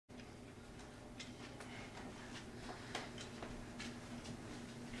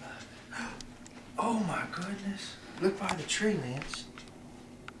goodness. Look by the tree, Lance.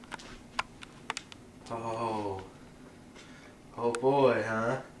 Oh. Oh boy,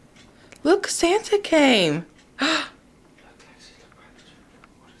 huh? Look, Santa came. Look, Lexi, look by the tree.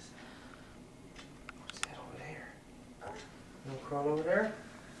 What is that? What's that over there? You wanna crawl over there?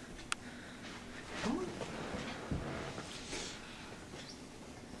 Come on.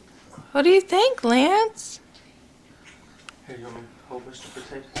 What do you think, Lance? Here, you want me to hold Mr.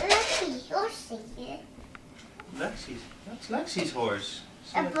 Potato? Lexi's horse here. Lexi's. That's Lexi's horse.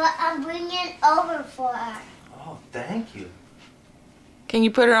 But I'm bringing it over for her. Oh, thank you. Can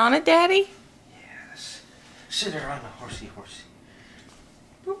you put her on it, Daddy? Yes. Sit her on the horsey.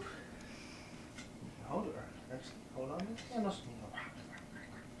 Boop. Hold her. Hold on. Handles.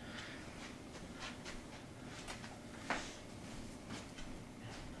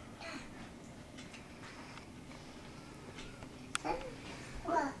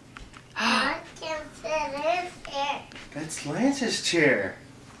 Well, I can sit in here. That's Lance's chair.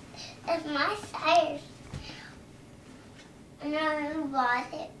 It's my size. I know who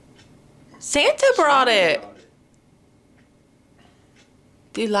bought it. Santa brought it.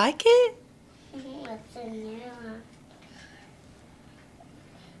 Do you like it? It's a new one.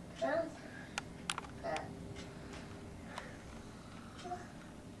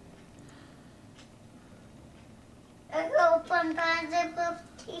 I open present with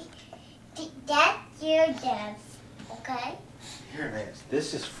that's your dad's, okay? Here, Lance.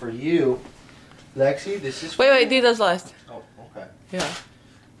 This is for you. Lexi, this is for Wait, do those last. Oh, okay. Yeah.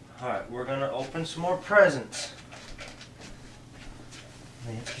 Alright, we're going to open some more presents.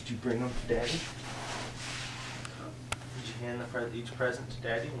 Lance, could you bring them to Daddy? Did you hand each present to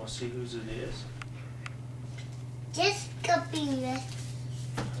Daddy and we'll see whose it is? Just copy this.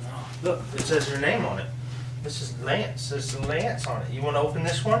 Oh, look, it says your name on it. This is Lance. There's Lance on it. You want to open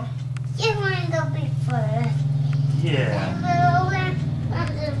this one? You want to go before. Yeah.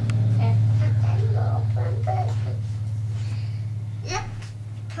 Yep,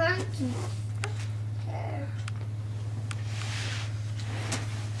 turkey.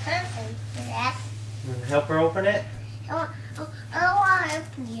 Perfect for that. You want to help her open it? I want to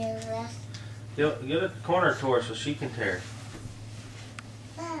open your list. Get a corner to her so she can tear.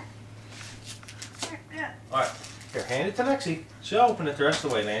 Alright, here, hand it to Lexi. She'll open it the rest of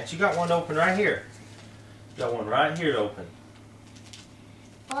the way, Lance. You got one to open right here. You got one right here to open.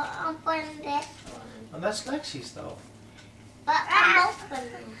 Well, I'll open this one. Oh, that's Lexi's, though. But I'm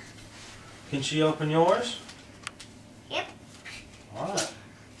opening. Can she open yours? Yep. Alright.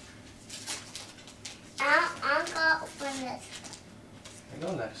 I'm going to open this. There you go,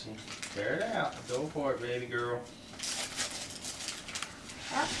 Lexi. Tear it out. Go for it, baby girl.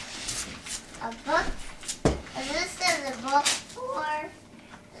 Yep. A book. And this is a book for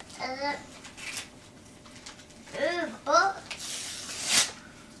book.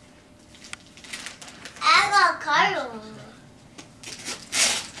 I got a card on it.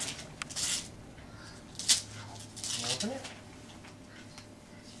 You open it?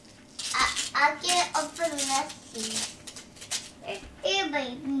 I can't open this. Here,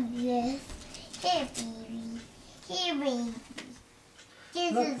 baby. Yes. Here, baby. Here, baby.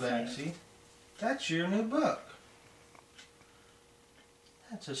 This Look, is Lexi. That's your new book.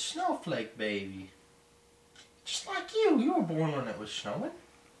 That's a snowflake baby. Just like you. You were born when it was snowing.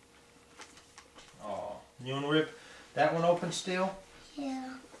 Oh, you want to rip that one open still?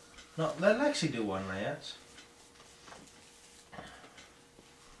 Yeah. No, let Lexi do one, Lance.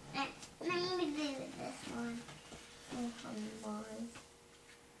 Let me do this one.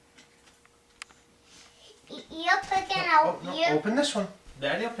 You're picking out. No, open this one.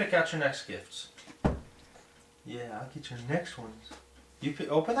 Daddy will pick out your next gifts. Yeah, I'll get your next ones. You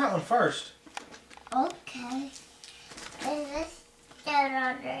open that one first. Okay. And this get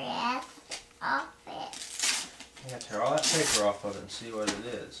on the ass off it. Yeah, tear all that paper off of it and see what it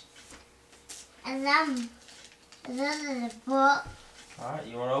is. And then this is a book. Alright,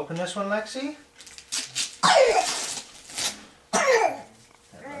 you want to open this one, Lexi? Yeah,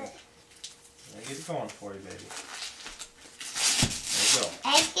 get it going for you, baby. There you go. I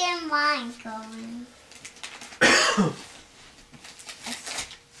get mine going.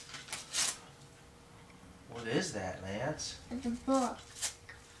 What is that, Lance? It's a book.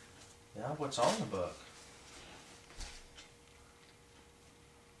 Yeah, what's on the book?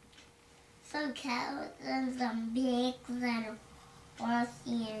 Some carrots and some pigs and a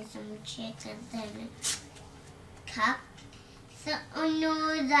horsey and some chickens and a cup. So, oh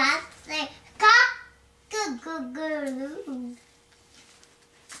no, that's a cock-a-goo-goo.